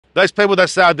those people that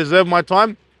say I deserve my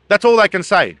time, that's all they can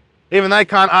say. Even they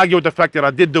can't argue with the fact that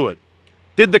I did do it.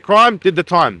 Did the crime, did the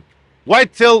time.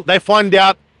 Wait till they find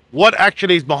out what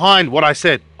actually is behind what I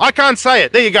said. I can't say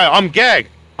it. There you go. I'm gagged.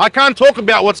 I can't talk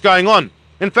about what's going on.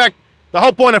 In fact, the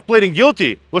whole point of pleading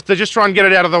guilty was to just try and get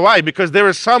it out of the way, because there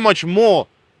is so much more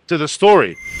to the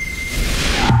story.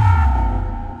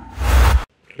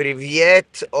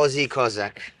 Привет, Aussie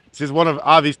Cossack. This is one of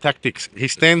Avi's tactics. He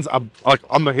stands up like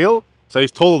on the hill, so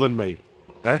he's taller than me.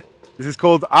 Okay? This is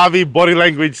called Avi body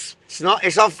language. It's not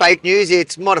fake news,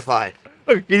 it's modified.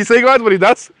 Look, can you see, guys, what he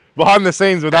does behind the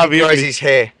scenes with Avi? He grows his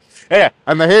hair. Yeah,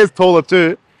 and the hair's taller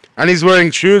too, and he's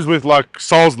wearing shoes with like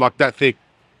soles like that thick.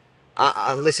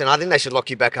 Listen, I think they should lock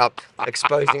you back up,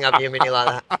 exposing up Yemini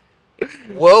like that.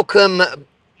 Welcome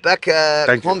back,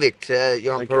 convict.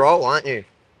 You're on parole, aren't you?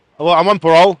 Well, I'm on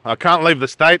parole. I can't leave the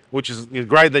state, which is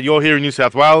great that you're here in New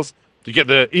South Wales to get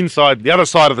the other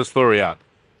side of the story out.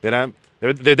 You know,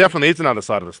 there definitely is another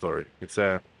side of the story. It's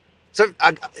So,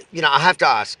 I have to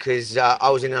ask, because I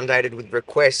was inundated with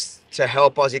requests to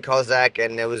help Aussie Cossack,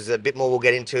 and there was a bit more we'll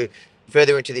get into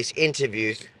further into this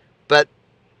interview. But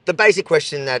the basic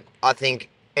question that I think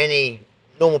any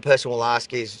normal person will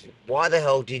ask is, why the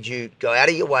hell did you go out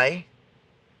of your way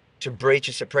to breach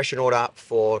a suppression order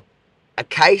for a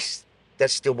case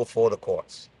that's still before the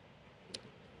courts?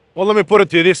 Well, let me put it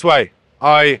to you this way.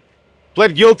 I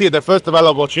pled guilty at the first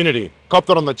available opportunity, copped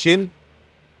it on the chin,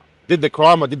 did the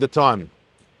crime, I did the time.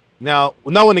 Now,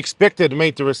 no one expected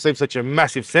me to receive such a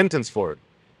massive sentence for it.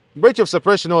 Breach of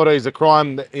suppression order is a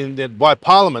crime that by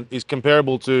Parliament is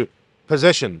comparable to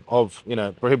possession of,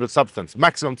 prohibited substance,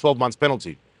 maximum 12 months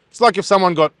penalty. It's like if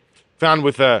someone got found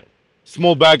with a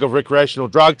small bag of recreational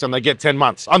drugs and they get 10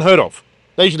 months, unheard of.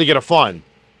 They usually get a fine.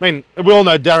 I mean, we all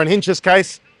know Darren Hinch's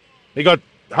case. He got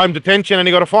home detention and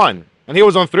he got a fine. And he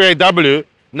was on 3AW,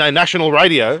 national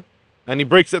radio, and he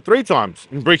breached it 3 times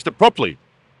and breached it properly.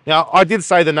 Now, I did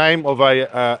say the name of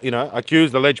a,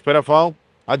 accused, alleged pedophile.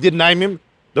 I did name him.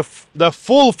 The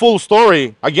full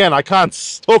story, again, I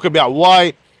can't talk about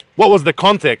what was the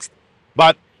context,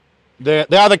 but the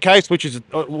other case which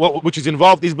is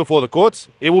involved is before the courts.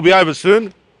 It will be over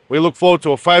soon. We look forward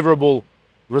to a favourable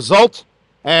result.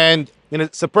 And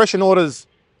suppression orders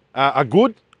are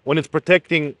good when it's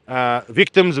protecting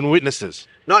victims and witnesses.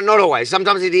 Not always.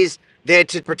 Sometimes it is there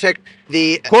to protect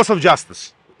the course of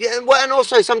justice. Yeah, well, and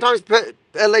also sometimes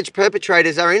alleged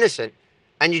perpetrators are innocent,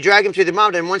 and you drag them through the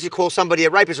mud. And once you call somebody a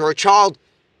rapist or a child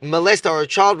molester or a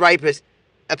child rapist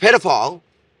a pedophile,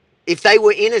 if they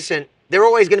were innocent, they're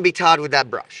always going to be tarred with that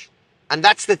brush. And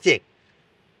that's the thing.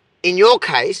 In your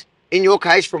case,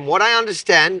 from what I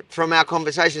understand from our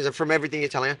conversations and from everything you're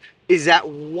telling us, is that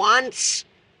once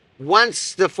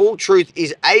the full truth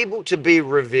is able to be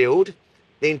revealed,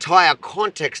 the entire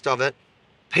context of it,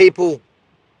 people,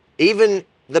 even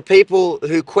the people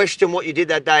who question what you did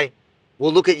that day,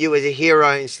 will look at you as a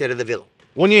hero instead of the villain.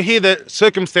 When you hear the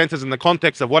circumstances and the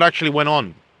context of what actually went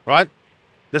on, right?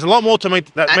 There's a lot more to me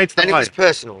that meets the eye. And it's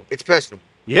personal. It's personal.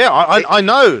 Yeah, I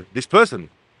know this person,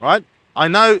 right? I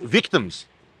know victims.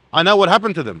 I know what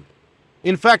happened to them.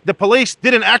 In fact, the police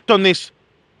didn't act on this.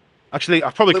 Actually, I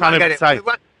probably can't even say. We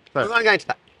won't go into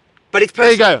that. But it's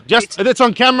personal. There you go. It's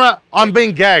on camera. I'm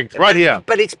being gagged right here.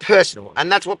 But it's personal.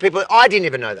 And that's what people... I didn't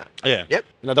even know that. Yeah. Yep.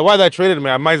 The way they treated me,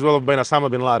 I may as well have been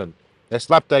Osama bin Laden. They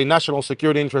slapped a national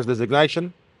security interest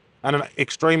designation and an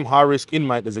extreme high-risk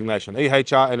inmate designation,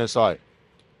 EHR-NSI.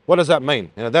 What does that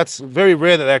mean? That's very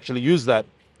rare that they actually use that.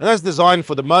 And that's designed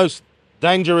for the most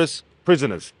dangerous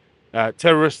prisoners.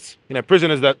 Terrorists,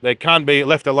 prisoners that they can't be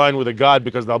left alone with a guard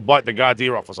because they'll bite the guard's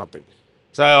ear off or something.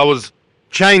 So I was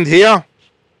chained here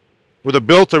with a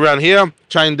belt around here,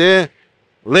 chained there,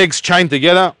 legs chained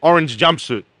together, orange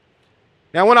jumpsuit.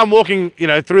 Now, when I'm walking,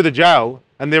 through the jail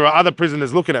and there are other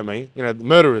prisoners looking at me,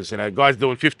 murderers, guys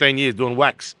doing 15 years doing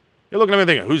wax, they're looking at me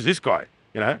thinking, who's this guy?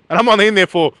 And I'm only in there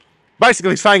for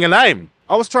basically saying a name.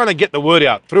 I was trying to get the word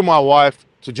out through my wife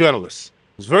to journalists.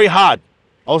 It was very hard.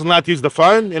 I wasn't allowed to use the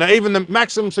phone. Even the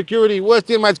maximum security, worst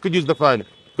inmates could use the phone.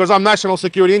 Because I'm national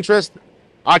security interest,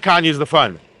 I can't use the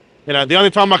phone. The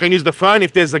only time I can use the phone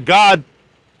if there's a guard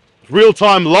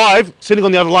real-time live sitting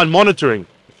on the other line monitoring.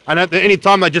 And at any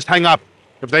time they just hang up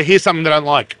if they hear something they don't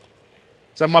like.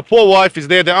 So my poor wife is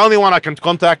there, the only one I can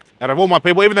contact out of all my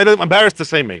people, even though they're embarrassed to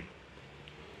see me.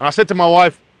 And I said to my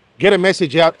wife, get a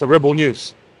message out to Rebel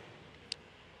News.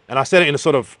 And I said it in a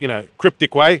sort of,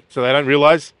 cryptic way so they don't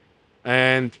realize.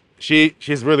 And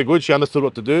she's really good. She understood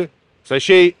what to do. So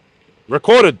she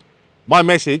recorded my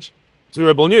message to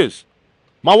Rebel News.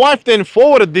 My wife then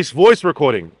forwarded this voice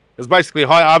recording. It's basically,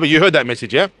 hi, Arby, you heard that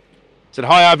message, yeah? Said,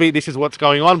 hi, Avi, this is what's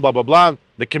going on, blah, blah, blah.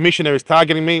 The commissioner is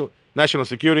targeting me, national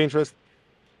security interest.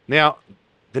 Now,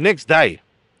 the next day,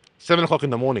 7 o'clock in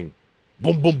the morning,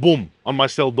 boom, boom, boom, on my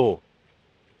cell door.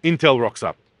 Intel rocks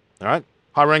up, all right?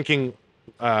 High-ranking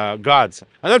guards.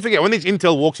 And don't forget, when this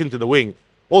Intel walks into the wing,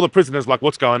 all the prisoners like,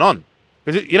 what's going on?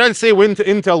 Because you don't see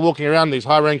Intel walking around these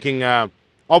high-ranking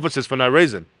officers for no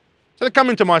reason. So they come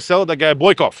into my cell, they go,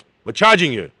 Boykov, we're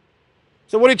charging you.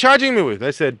 So what are you charging me with?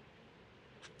 They said,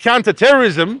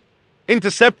 counter-terrorism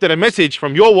intercepted a message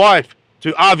from your wife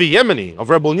to Avi Yemini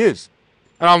of Rebel News.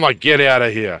 And I'm like, get out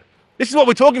of here. This is what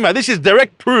we're talking about. This is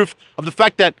direct proof of the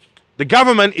fact that the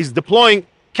government is deploying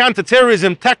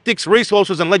counter-terrorism tactics,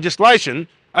 resources, and legislation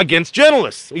against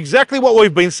journalists. Exactly what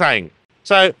we've been saying.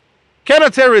 So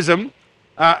counter-terrorism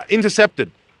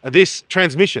intercepted this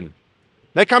transmission.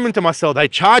 They come into my cell. They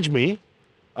charge me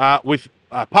with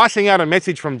passing out a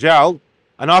message from jail,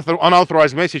 an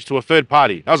unauthorized message to a third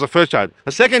party. That was the first charge.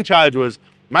 The second charge was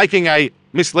making a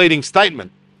misleading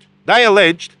statement. They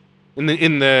alleged in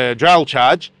the jail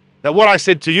charge that what I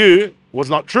said to you was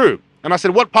not true. And I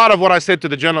said, what part of what I said to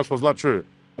the journalist was not true?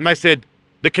 And they said,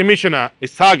 the commissioner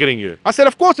is targeting you. I said,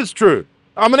 of course it's true.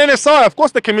 I'm an NSI. Of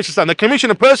course the commissioner signed. The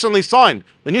commissioner personally signed.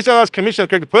 The New South Wales Commissioner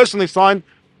personally signed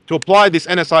to apply this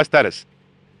NSI status.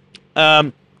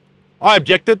 I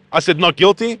objected. I said not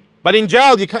guilty. But in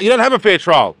jail, you don't have a fair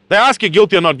trial. They ask you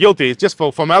guilty or not guilty. It's just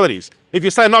for formalities. If you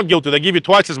say not guilty, they give you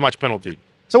twice as much penalty.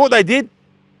 So what they did,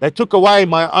 they took away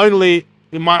my only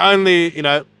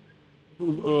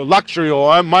luxury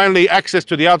or my only access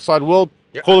to the outside world,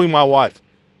 calling my wife.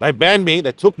 They banned me.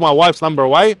 They took my wife's number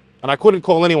away, and I couldn't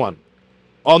call anyone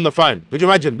on the phone. Could you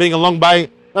imagine being in Long Bay?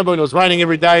 Remember when it was raining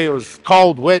every day? It was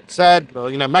cold, wet, sad.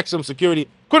 Maximum security.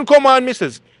 Couldn't call my own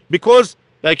missus because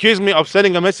they accused me of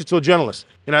sending a message to a journalist.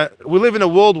 We live in a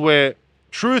world where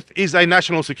truth is a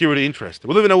national security interest.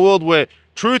 We live in a world where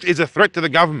truth is a threat to the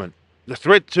government, a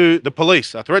threat to the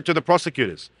police, a threat to the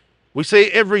prosecutors. We see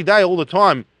every day, all the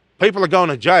time, people are going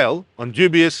to jail on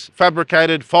dubious,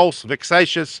 fabricated, false,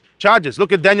 vexatious charges.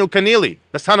 Look at Daniel Keneally,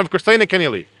 the son of Christina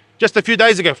Keneally. Just a few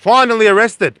days ago, finally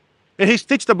arrested. And he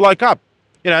stitched the bloke up.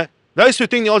 Those who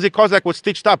think the Aussie Cossack was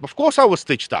stitched up, of course I was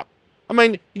stitched up. I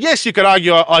mean, yes, you could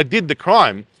argue I did the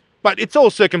crime, but it's all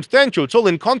circumstantial. It's all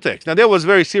in context. Now, there was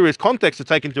very serious context to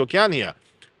take into account here.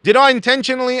 Did I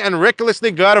intentionally and recklessly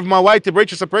go out of my way to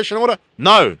breach a suppression order?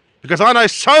 No, because I know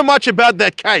so much about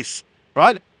that case,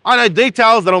 right? I know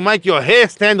details that'll make your hair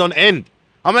stand on end.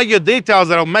 I'll make you details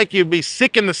that'll make you be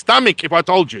sick in the stomach if I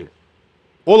told you.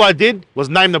 All I did was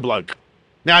name the bloke.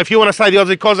 Now, if you want to say the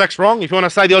Aussie Cossack's wrong, if you want to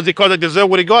say the Aussie Cossack deserved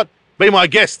what he got, be my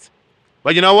guest.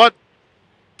 But you know what?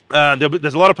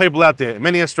 There's a lot of people out there,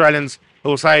 many Australians, who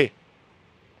will say,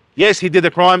 yes, he did the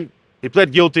crime, he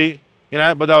pled guilty,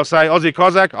 but they'll say, Aussie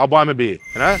Cossack, I'll buy him a beer,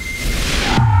 I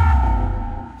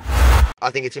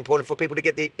think it's important for people to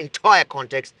get the entire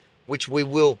context, which we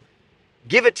will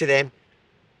give it to them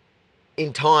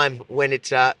in time when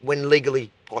it's when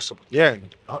legally possible. Yeah,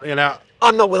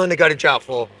 I'm not willing to go to jail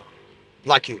for,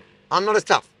 like you. I'm not as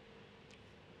tough.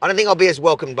 I don't think I'll be as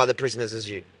welcomed by the prisoners as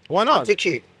you. Why not? I'll tick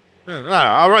you. No,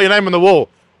 I wrote your name on the wall.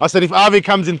 I said, if Avi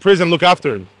comes in prison, look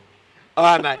after him. All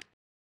right, mate.